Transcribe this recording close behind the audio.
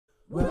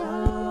Hey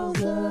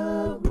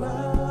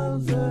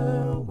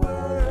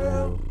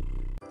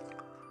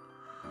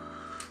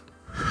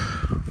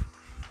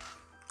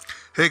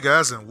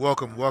guys, and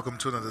welcome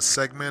to another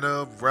segment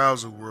of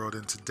Rowserworld.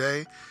 And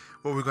today,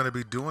 what we're going to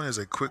be doing is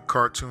a quick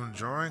cartoon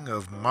drawing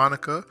of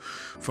Monica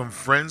from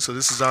Friends. So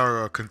this is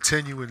our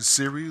continuing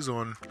series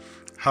on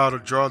how to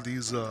draw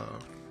these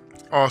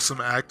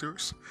awesome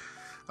actors.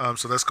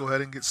 So let's go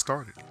ahead and get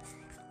started.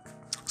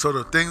 So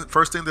the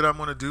first thing that I'm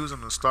going to do is I'm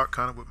going to start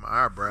kind of with my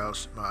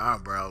eyebrows. My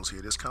eyebrows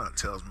here. This kind of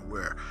tells me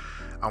where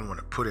I want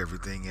to put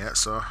everything at.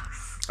 So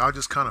I'll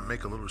just kind of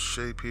make a little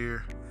shape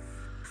here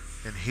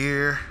and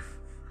here.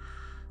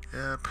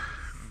 Yep.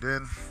 And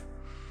then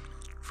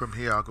from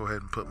here I'll go ahead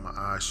and put my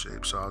eye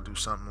shape. So I'll do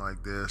something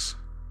like this.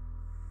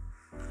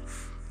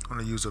 I'm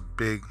going to use a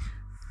big,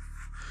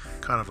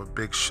 kind of a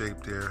big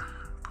shape there.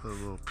 Put a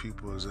little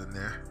pupils in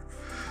there.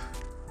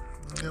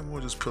 And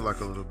we'll just put like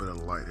a little bit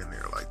of light in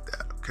there like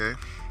that. Okay.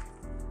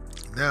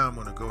 Now I'm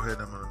going to go ahead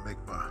and I'm going to make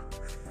my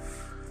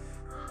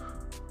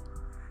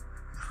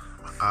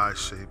eye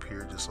shape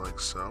here just like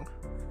so.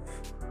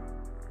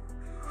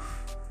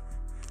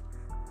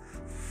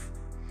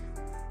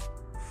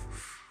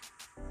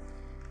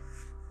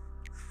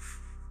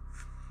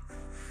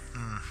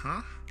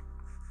 A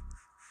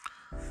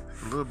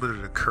little bit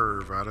of the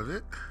curve out of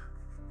it.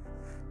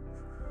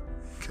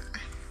 Okay.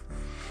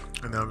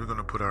 And now we're going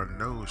to put our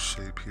nose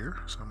shape here.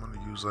 So I'm going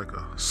to use like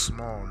a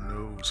small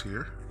nose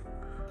here.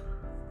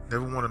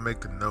 Never want to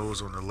make the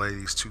nose on the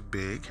ladies too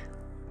big.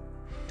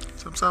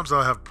 Sometimes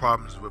I'll have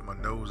problems with my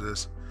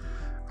noses.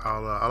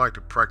 I like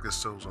to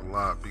practice those a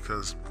lot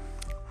because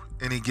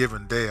any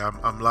given day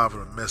I'm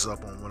liable to mess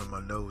up on one of my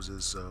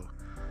noses. So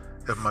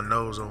if my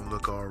nose don't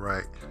look all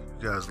right,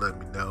 you guys let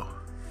me know.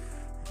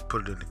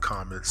 Put it in the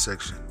comment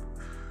section.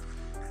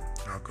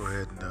 I'll go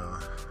ahead and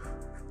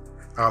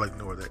I'll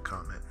ignore that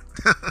comment.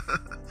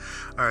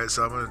 Alright,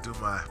 so I'm going to do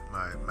my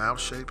mouth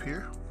shape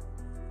here.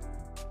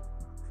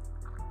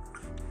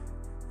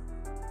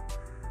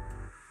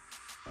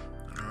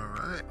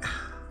 Alright.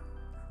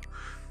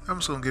 I'm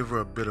just going to give her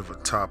a bit of a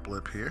top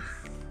lip here.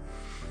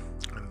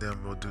 And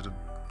then we'll do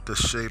the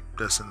shape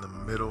that's in the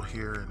middle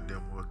here. And then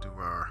we'll do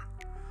our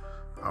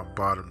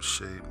bottom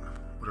shape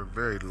with a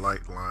very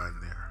light line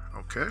there.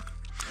 Okay.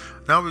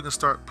 Now we can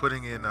start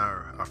putting in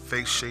our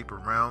face shape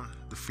around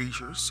the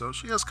features. So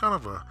she has kind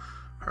of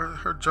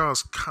her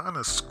jaw's kind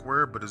of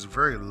square, but it's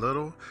very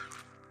little.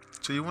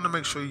 So you want to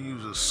make sure you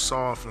use a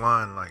soft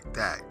line like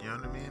that. You know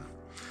what I mean?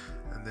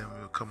 And then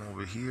we'll come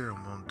over here and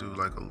we'll do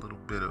like a little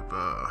bit of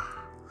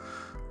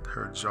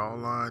her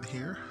jawline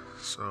here.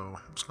 So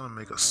I'm just going to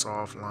make a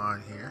soft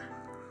line here.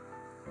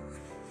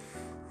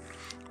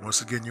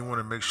 Once again, you want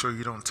to make sure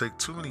you don't take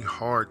too many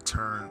hard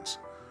turns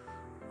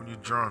when you're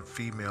drawing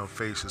female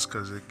faces,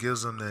 because it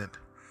gives them that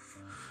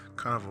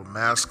kind of a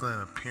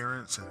masculine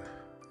appearance, and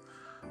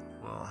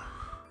well,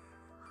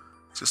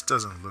 it just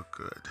doesn't look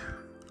good.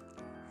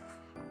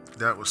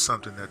 That was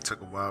something that took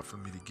a while for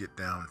me to get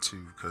down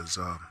to, because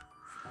I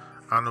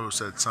noticed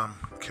that some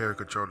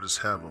caricature artists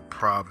have a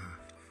problem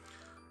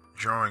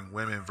drawing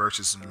women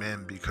versus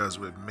men, because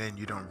with men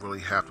you don't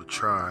really have to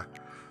try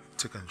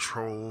to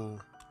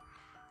control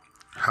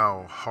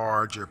how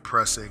hard you're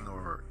pressing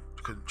or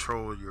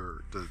control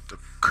the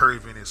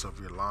curviness of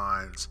your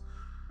lines.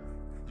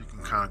 You can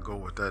kind of go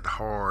with that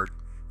hard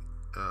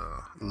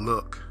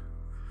look.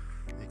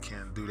 You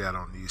can't do that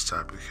on these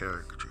type of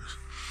caricatures.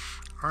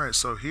 Alright,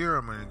 so here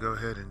I'm going to go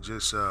ahead and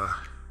just I'll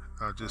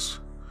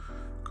just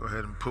go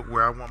ahead and put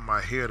where I want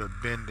my hair to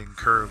bend and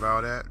curve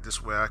out at.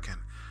 This way I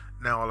can,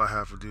 now all I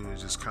have to do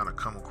is just kind of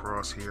come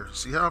across here.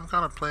 See how I'm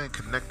kind of playing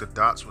connect the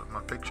dots with my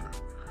picture?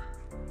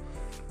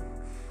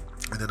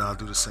 And then I'll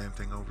do the same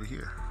thing over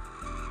here.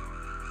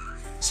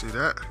 See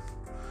that?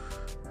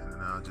 And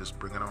then I'll just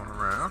bring it on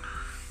around.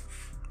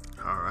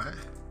 Alright.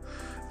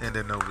 And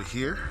then over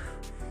here,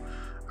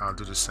 I'll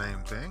do the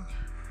same thing.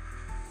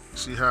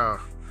 See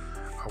how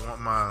I want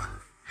my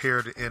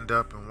hair to end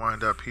up and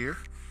wind up here?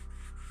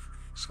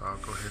 So I'll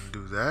go ahead and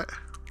do that.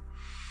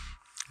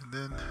 And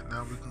then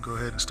now we can go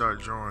ahead and start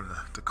drawing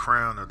the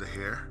crown of the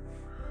hair.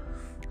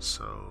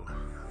 So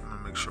I'm going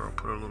to make sure I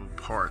put a little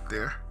part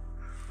there.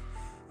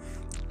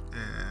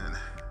 And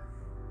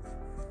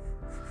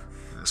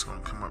it's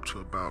going to come up to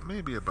about,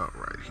 maybe about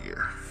right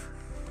here.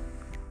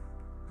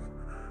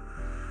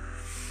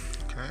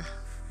 Okay.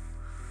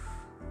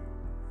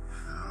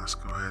 Now let's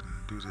go ahead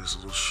and do this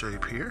little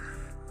shape here.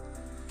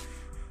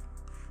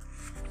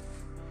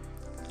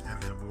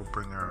 And then we'll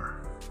bring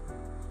our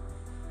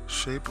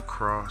shape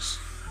across.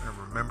 And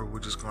remember, we're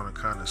just going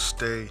to kind of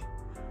stay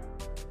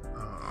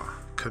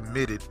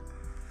committed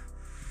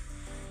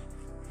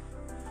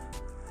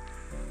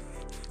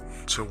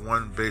to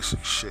one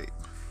basic shape.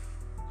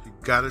 You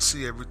gotta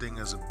see everything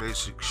as a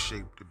basic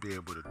shape to be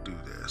able to do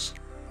this.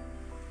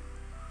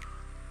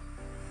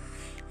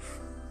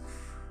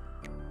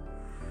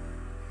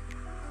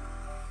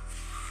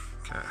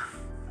 Okay.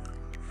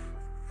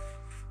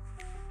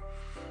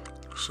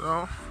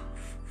 So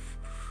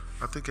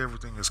I think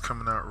everything is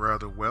coming out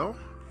rather well.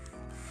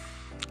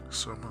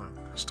 So I'm going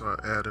to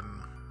start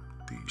adding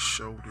these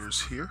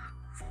shoulders here.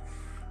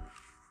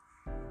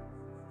 And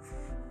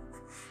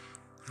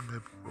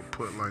maybe we'll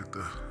put like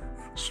the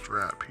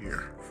strap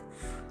here.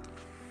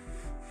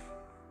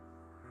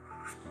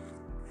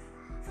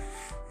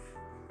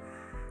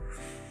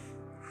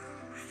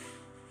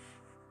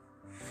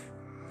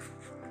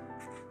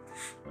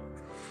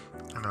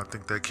 And I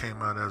think that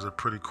came out as a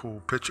pretty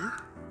cool picture.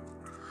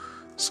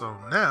 So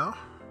now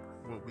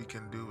what we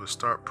can do is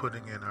start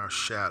putting in our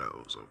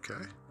shadows,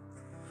 okay?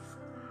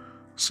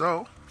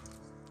 So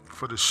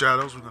for the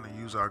shadows, we're going to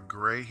use our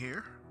gray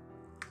here.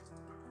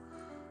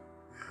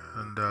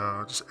 And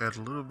I'll just add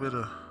a little bit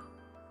of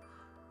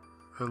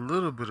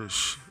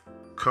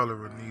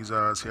color in these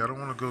eyes here. I don't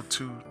want to go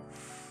too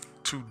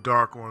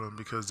dark on them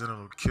because then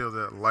it'll kill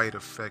that light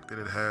effect that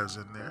it has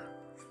in there.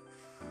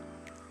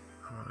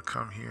 I'm going to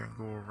come here and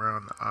go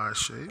around the eye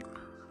shape.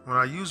 When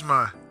I use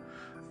my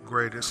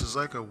gray, this is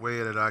like a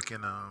way that I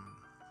can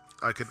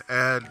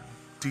add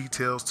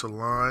details to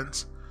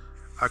lines.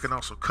 I can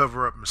also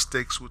cover up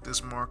mistakes with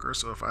this marker.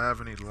 So if I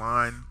have any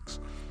lines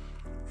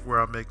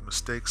where I make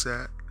mistakes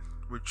at,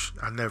 which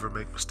I never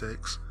make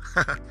mistakes,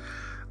 but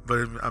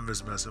I'm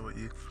just messing with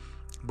you.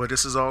 But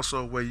this is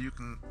also a way you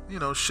can,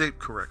 shape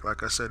correct.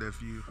 Like I said,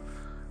 if you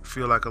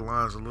feel like a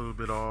line's a little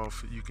bit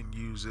off, you can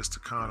use this to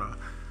kind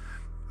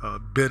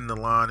of bend the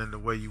line in the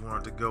way you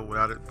want it to go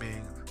without it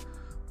being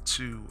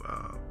too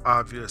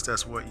obvious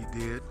that's what you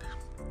did,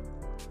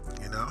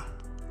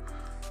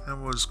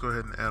 And we'll just go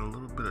ahead and add a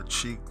little bit of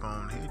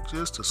cheekbone here,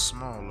 just a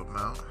small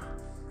amount.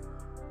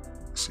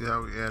 See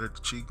how we added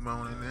the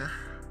cheekbone in there?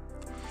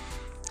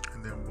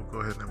 And then we'll go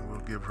ahead and we'll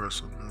give her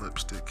some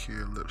lipstick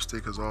here.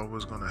 Lipstick is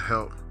always going to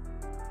help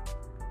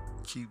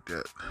keep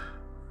that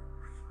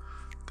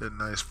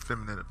nice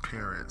feminine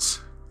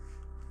appearance.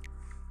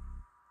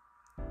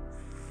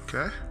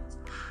 Okay.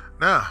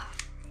 Now,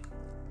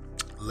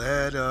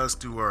 let us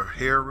do our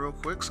hair real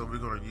quick. So we're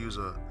going to use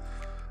a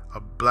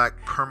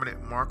black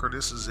permanent marker.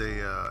 This is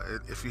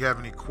if you have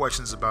any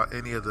questions about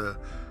any of the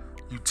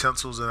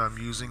utensils that I'm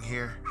using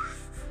here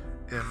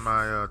in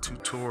my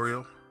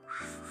tutorial,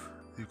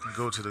 you can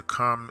go to the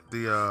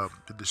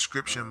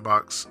description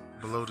box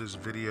below this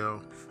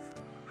video,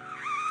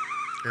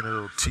 and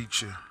it'll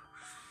teach you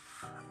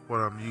what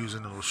I'm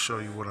using. It'll show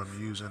you what I'm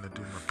using to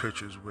do my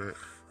pictures with,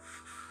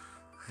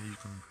 and you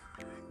can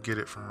get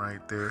it from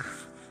right there.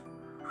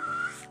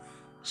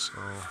 So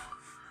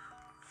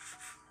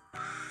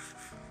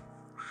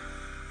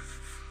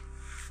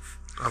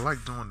I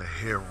like doing the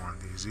hair on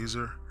these.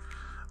 I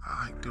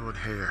like doing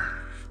hair.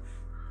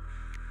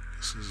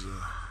 This is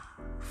a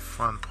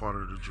fun part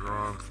of the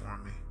drawing for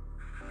me.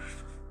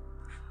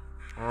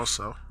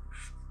 Also,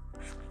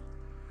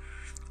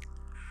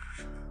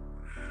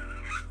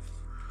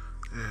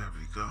 there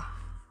we go.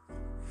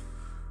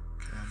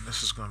 Okay, and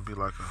this is going to be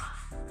like a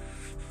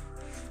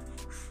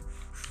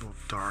little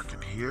dark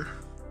in here.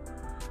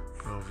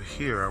 But over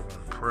here, I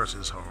won't press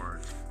as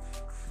hard.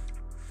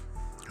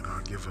 And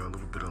I'll give it a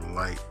little bit of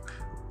light.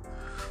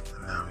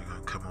 And now we're going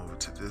to come over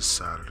to this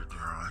side of the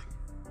drawing.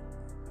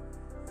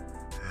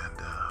 And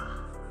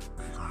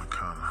we're going to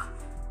kind of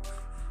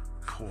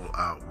pull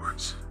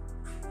outwards.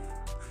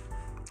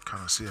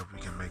 Kind of see if we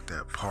can make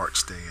that part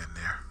stay in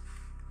there.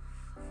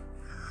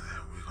 And then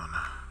we're going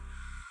to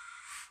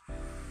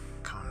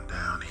come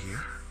down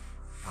here.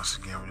 Once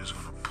again, we're just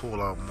going to pull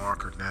our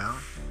marker down.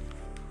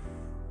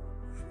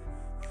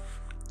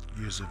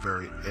 Use the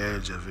very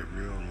edge of it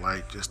real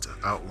light just to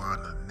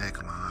outline the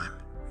neckline.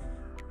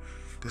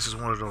 This is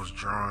one of those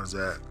drawings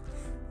that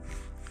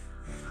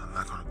I'm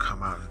not going to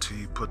come out until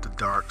you put the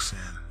darks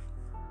in.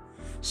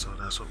 So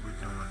that's what we're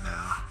doing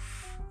now.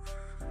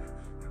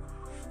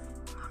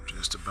 I'm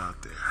just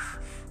about there.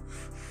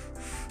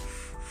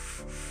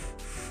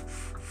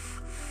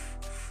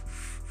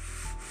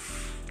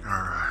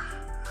 Alright.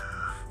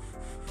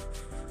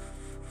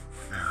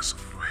 Add some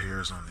little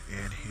hairs on the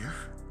end here.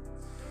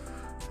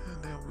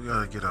 And then we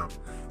gotta get up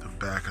the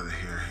back of the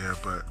hair here,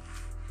 but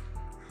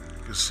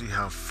you can see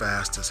how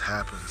fast this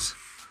happens.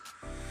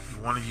 You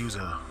want to use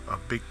a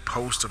big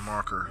poster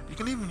marker. You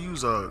can even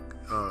use a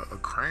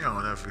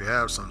crayon if you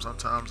have some.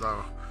 Sometimes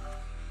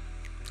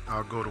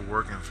I'll go to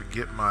work and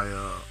forget my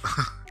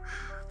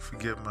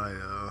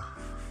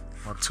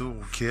my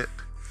tool kit,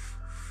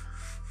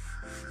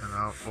 and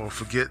or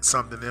forget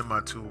something in my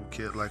tool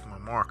kit like my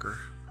marker,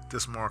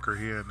 this marker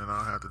here, and then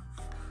I'll have to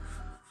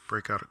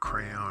break out a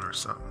crayon or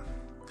something.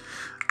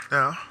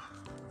 Now,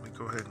 let me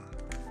go ahead and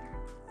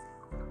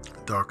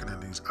darken in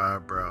these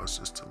eyebrows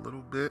just a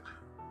little bit.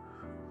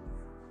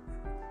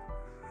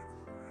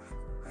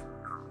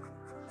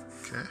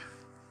 Okay.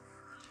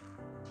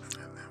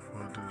 And then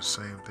we'll do the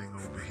same thing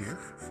over here.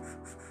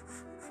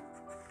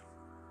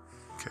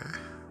 Okay.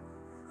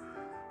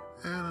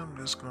 And I'm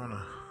just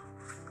gonna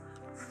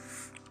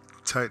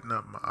tighten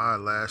up my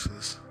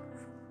eyelashes.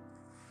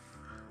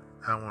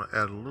 I want to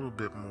add a little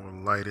bit more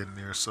light in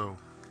there, so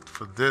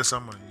for this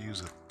I'm going to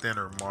use a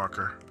thinner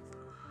marker.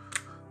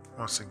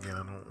 Once again,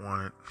 I don't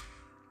want it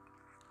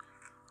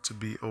to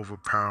be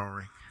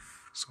overpowering,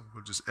 so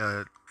we'll just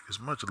add as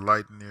much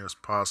light in there as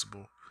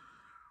possible.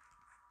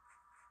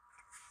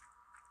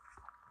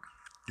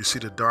 You see,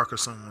 the darker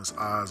someone's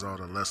eyes are,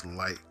 the less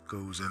light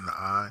goes in the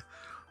eye.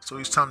 So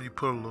each time you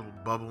put a little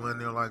bubble in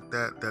there like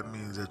that, that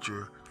means that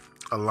you're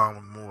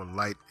allowing more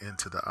light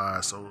into the eye.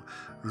 So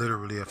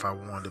literally, if I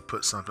wanted to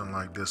put something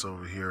like this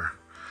over here,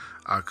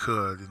 I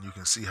could, and you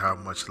can see how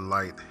much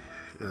light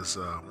is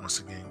once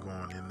again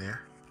going in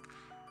there.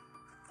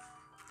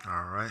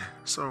 All right,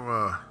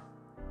 so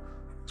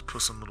let's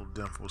put some little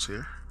dimples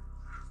here,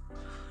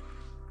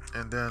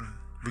 and then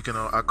we can.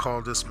 I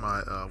call this my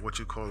what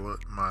you call it,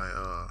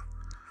 my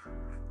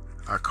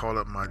I call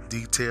it my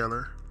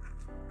detailer.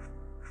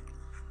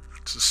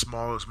 It's the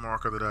smallest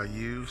marker that I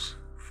use,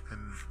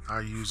 and I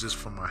use this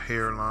for my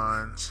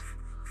hairlines.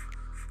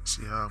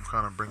 See how I'm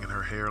kind of bringing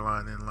her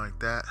hairline in like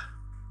that,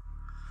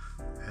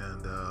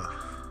 and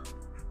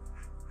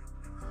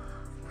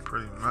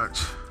pretty much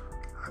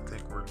I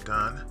think we're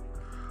done.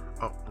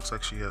 Oh, looks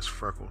like she has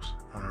freckles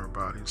on her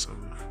body, so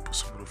we'll put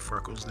some little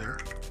freckles there.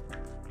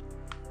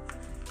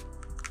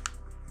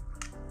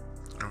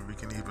 And we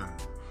can even,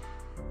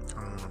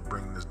 I want to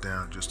bring this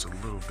down just a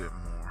little bit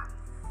more.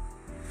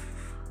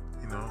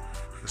 You know,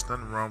 there's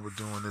nothing wrong with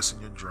doing this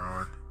in your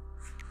drawing.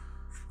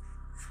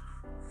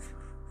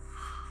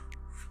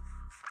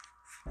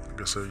 Like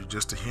I said, you're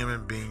just a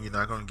human being. You're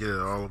not going to get it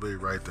all the way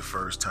right the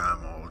first time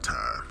all the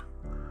time.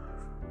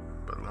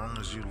 But as long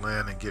as you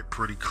land and get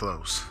pretty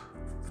close,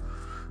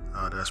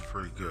 that's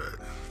pretty good.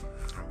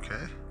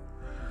 Okay,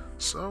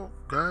 so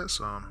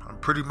guys, I'm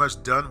pretty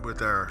much done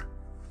with our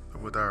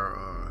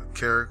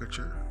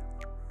caricature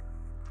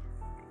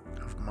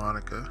of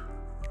Monica.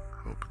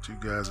 Hope that you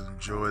guys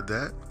enjoyed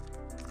that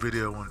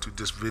video and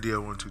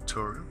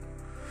tutorial.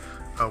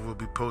 I will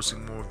be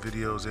posting more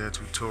videos and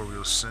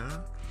tutorials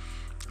soon.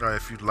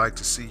 If you'd like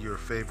to see your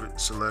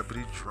favorite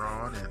celebrity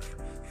drawn and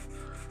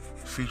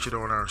featured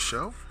on our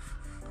show,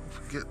 don't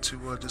forget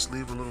to just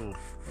leave a little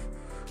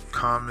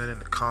comment in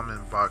the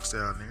comment box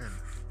down there, and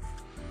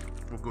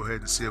we'll go ahead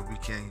and see if we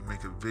can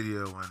make a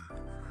video and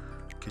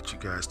get you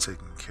guys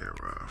taken care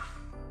of.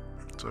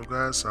 So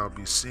guys, I'll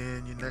be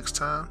seeing you next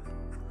time,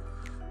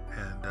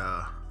 and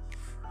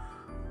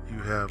you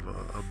have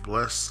a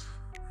blessed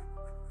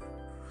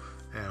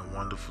and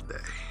wonderful day.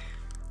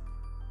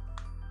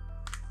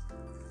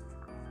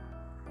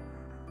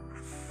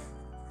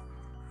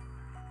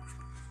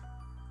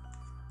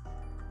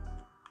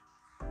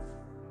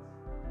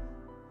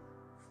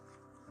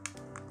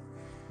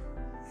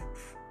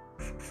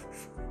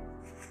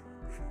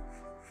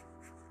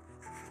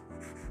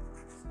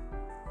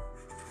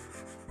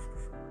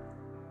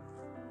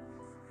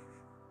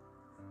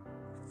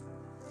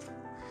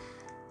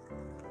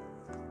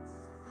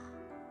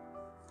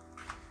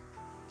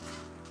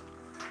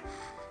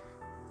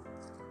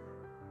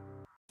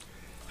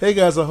 Hey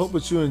guys, I hope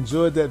that you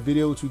enjoyed that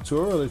video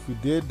tutorial. If you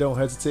did, don't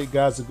hesitate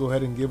guys to go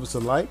ahead and give us a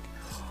like.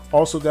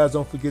 Also guys,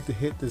 don't forget to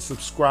hit the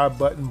subscribe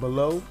button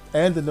below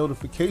and the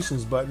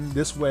notifications button.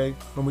 This way,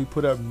 when we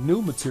put up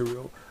new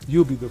material,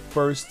 you'll be the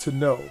first to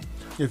know.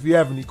 If you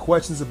have any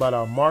questions about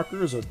our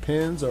markers or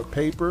pens or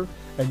paper,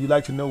 and you'd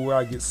like to know where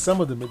I get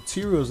some of the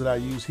materials that I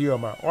use here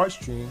on my art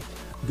stream,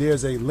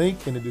 there's a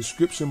link in the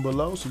description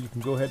below, so you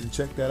can go ahead and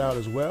check that out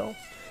as well.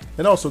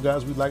 And also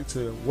guys, we'd like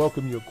to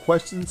welcome your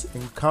questions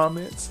and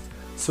comments,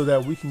 so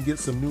that we can get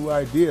some new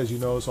ideas. You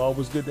know, it's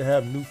always good to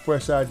have new,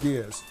 fresh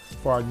ideas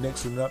for our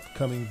next and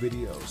upcoming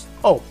videos.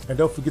 Oh, and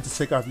don't forget to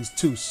check out these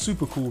 2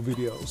 super cool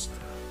videos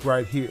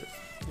right here.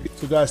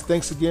 So guys,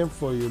 thanks again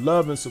for your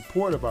love and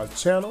support of our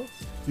channel.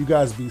 You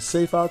guys be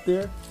safe out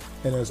there.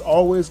 And as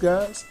always,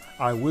 guys,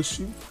 I wish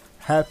you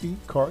happy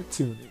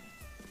cartooning.